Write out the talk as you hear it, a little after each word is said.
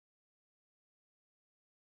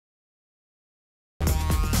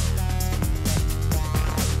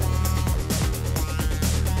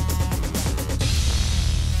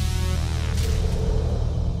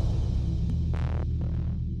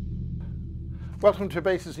Welcome to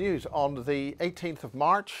Bases News on the 18th of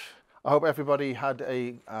March. I hope everybody had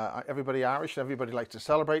everybody Irish, everybody likes to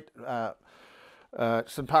celebrate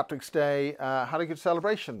St. Patrick's Day, had a good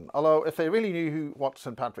celebration. Although if they really knew what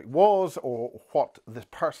St. Patrick was or what this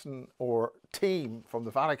person or team from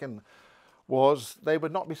the Vatican was, they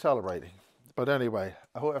would not be celebrating. But anyway,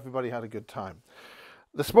 I hope everybody had a good time.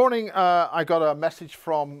 This morning I got a message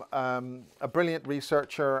from a brilliant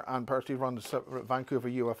researcher and person who runs Vancouver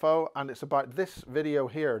UFO, and it's about this video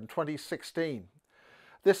here in 2016.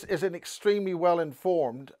 This is an extremely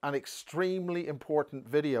well-informed and extremely important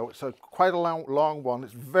video. It's quite a long one.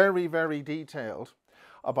 It's very, very detailed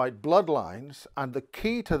about bloodlines, and the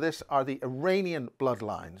key to this are the Iranian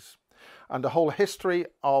bloodlines and the whole history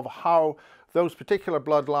of how those particular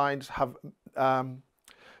bloodlines have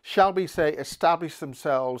shall we say, establish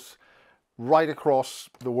themselves right across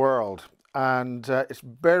the world. And it's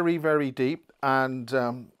very, very deep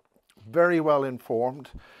and very well informed,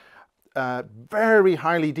 very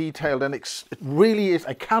highly detailed, and it really is,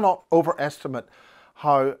 I cannot overestimate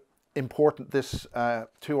how important this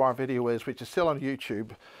 2-hour video is, which is still on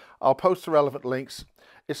YouTube. I'll post the relevant links.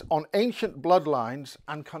 It's on ancient bloodlines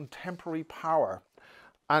and contemporary power.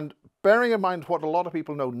 And bearing in mind what a lot of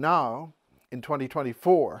people know now, in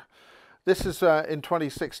 2024. This is in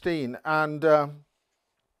 2016, and well,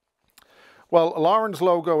 Lauren's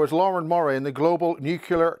logo is Lauren Murray in the global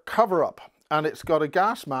nuclear cover-up, and it's got a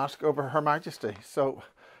gas mask over Her Majesty, so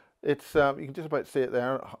it's you can just about see it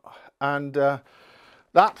there, and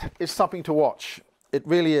that is something to watch. It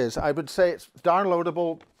really is. I would say it's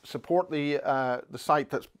downloadable. Support the site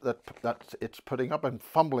that it's putting up. I'm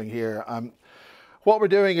fumbling here. What we're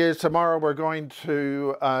doing is tomorrow we're going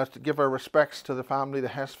to give our respects to the family, the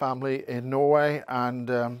Hess family in Norway,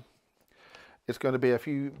 and it's going to be a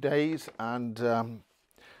few days, and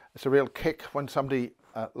it's a real kick when somebody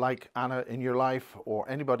like Anna in your life or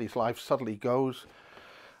anybody's life suddenly goes.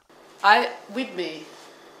 With me,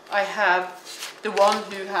 I have the one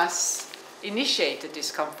who has initiated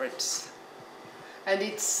this conference, and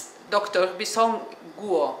it's Dr. Bisong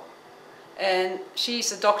Guo, and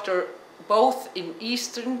she's a doctor both in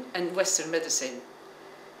Eastern and Western medicine.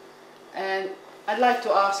 And I'd like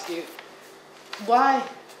to ask you, why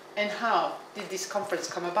and how did this conference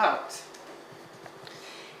come about?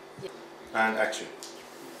 And action.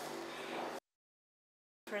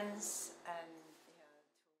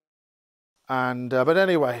 But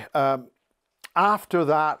anyway, after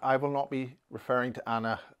that, I will not be referring to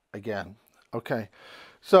Anna again. Okay,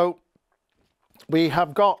 so we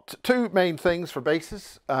have got two main things for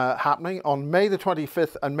Bases happening on May the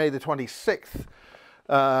 25th and May the 26th.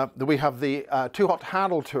 We have the Too Hot To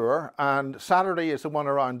Handle tour, and Saturday is the one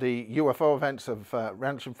around the UFO events of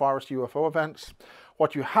Rendlesham Forest UFO events.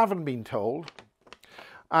 What you haven't been told,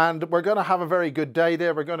 and we're going to have a very good day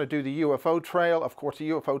there. We're going to do the UFO trail. Of course, the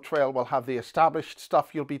UFO trail will have the established stuff,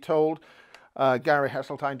 you'll be told. Gary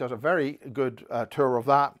Hesseltine does a very good tour of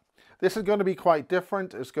that. This is going to be quite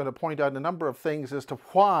different. It's going to point out a number of things as to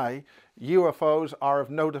why UFOs are of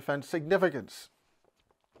no defense significance.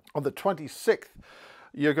 On the 26th,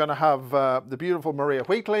 you're going to have the beautiful Maria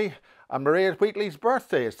Wheatley, and Maria Wheatley's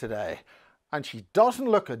birthday is today. And she doesn't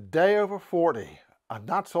look a day over 40, and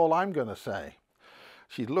that's all I'm going to say.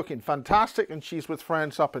 She's looking fantastic, and she's with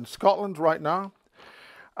friends up in Scotland right now.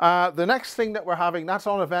 The next thing that we're having, that's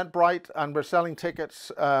on Eventbrite, and we're selling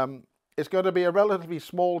tickets. It's going to be a relatively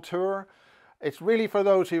small tour. It's really for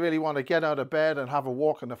those who really want to get out of bed and have a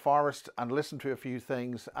walk in the forest and listen to a few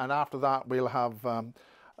things. And after that, we'll have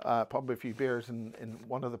probably a few beers in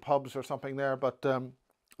one of the pubs or something there. But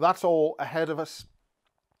that's all ahead of us.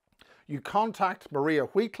 You contact Maria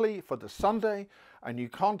Wheatley for the Sunday, and you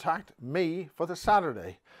contact me for the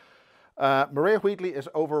Saturday. Maria Wheatley is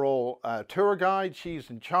overall tour guide. She's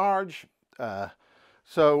in charge.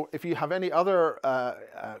 So if you have any other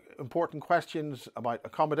important questions about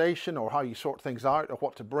accommodation or how you sort things out or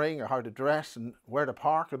what to bring or how to dress and where to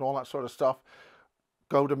park and all that sort of stuff,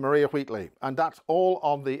 go to Maria Wheatley. And that's all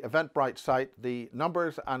on the Eventbrite site. The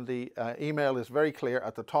numbers and the email is very clear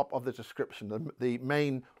at the top of the description, the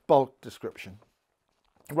main bulk description.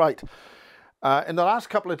 Right. In the last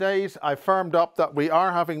couple of days, I firmed up that we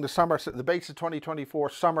are having the Bases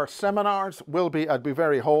 2024 summer seminars will be at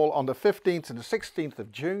Bouverie Hall on the 15th and the 16th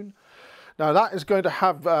of June. Now that is going to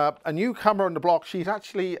have a newcomer on the block. She's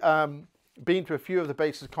actually been to a few of the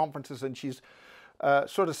Bases conferences, and she's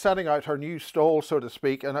sort of setting out her new stall, so to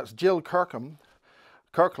speak, and that's Jill Kirkham,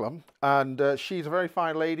 and she's a very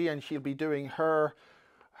fine lady, and she'll be doing her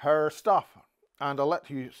stuff. And I'll let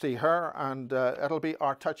you see her, and it'll be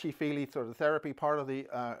our touchy-feely sort of therapy part of the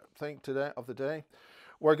thing today,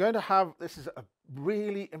 we're going to have, this is a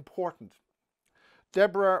really important,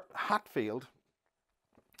 Deborah Hatfield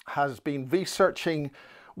has been researching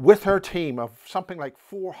with her team of something like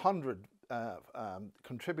 400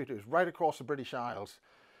 contributors right across the British Isles.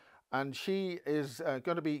 And she is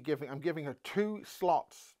going to be I'm giving her 2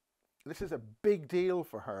 slots. This is a big deal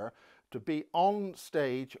for her to be on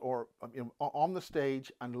stage or on the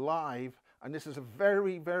stage and live. And this is a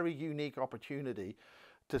very, very unique opportunity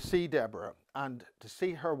to see Deborah and to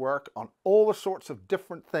see her work on all the sorts of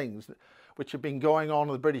different things which have been going on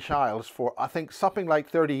in the British Isles for, I think, something like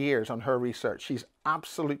 30 years on her research. She's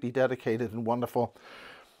absolutely dedicated and wonderful.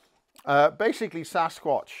 Basically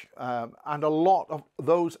Sasquatch and a lot of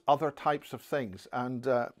those other types of things. And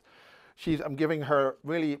I'm giving her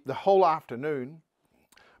really the whole afternoon.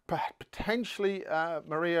 Potentially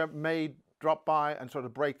Maria may drop by and sort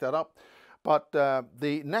of break that up. But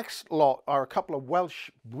the next lot are a couple of Welsh,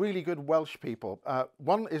 really good Welsh people.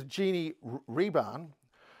 One is Jeannie Reban,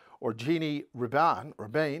 or Jeannie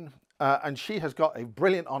Rebane, and she has got a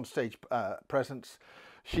brilliant onstage presence.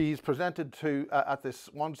 She's presented to at this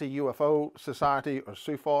Swansea UFO Society, or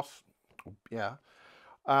SUFOS, yeah.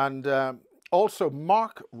 And also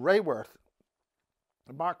Mark Rayworth.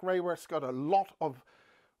 Mark Rayworth's got a lot of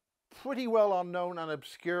pretty well unknown and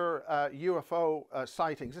obscure UFO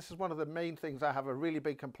sightings. This is one of the main things I have a really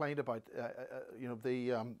big complaint about. You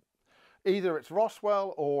know, either it's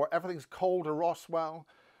Roswell or everything's cold to Roswell,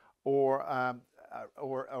 or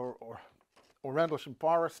Rendlesham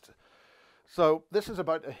Forest. So this is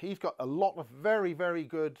about, he's got a lot of very, very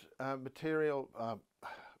good material,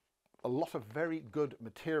 a lot of very good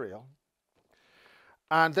material.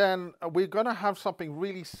 And then we're going to have something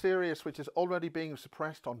really serious, which is already being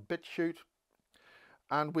suppressed on BitChute.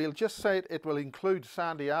 And we'll just say it will include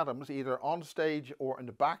Sandy Adams, either on stage or in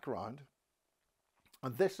the background.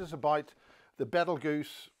 And this is about the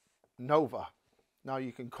Betelgeuse nova. Now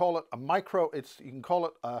you can call it a micro, you can call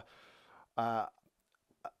it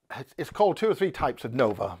it's called 2 or 3 types of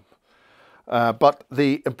nova. But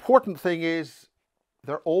the important thing is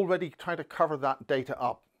they're already trying to cover that data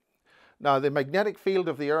up. Now, the magnetic field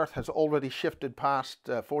of the Earth has already shifted past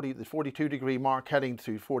the 42 degree mark, heading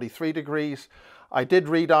to 43 degrees. I did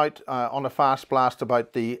read out on a fast blast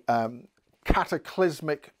about the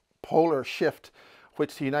cataclysmic polar shift,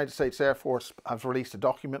 which the United States Air Force has released a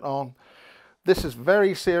document on. This is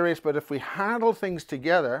very serious, but if we handle things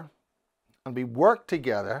together and we work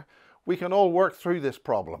together, we can all work through this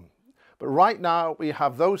problem. But right now, we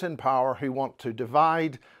have those in power who want to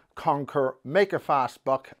divide, conquer, make a fast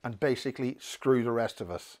buck, and basically screw the rest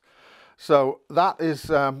of us. So that is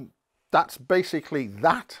that's basically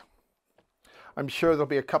that. I'm sure there'll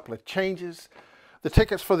be a couple of changes. The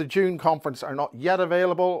tickets for the June conference are not yet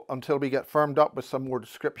available until we get firmed up with some more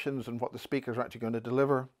descriptions and what the speakers are actually going to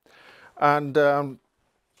deliver. And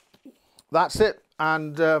that's it.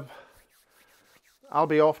 And I'll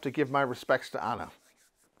be off to give my respects to Anna.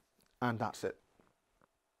 And that's it.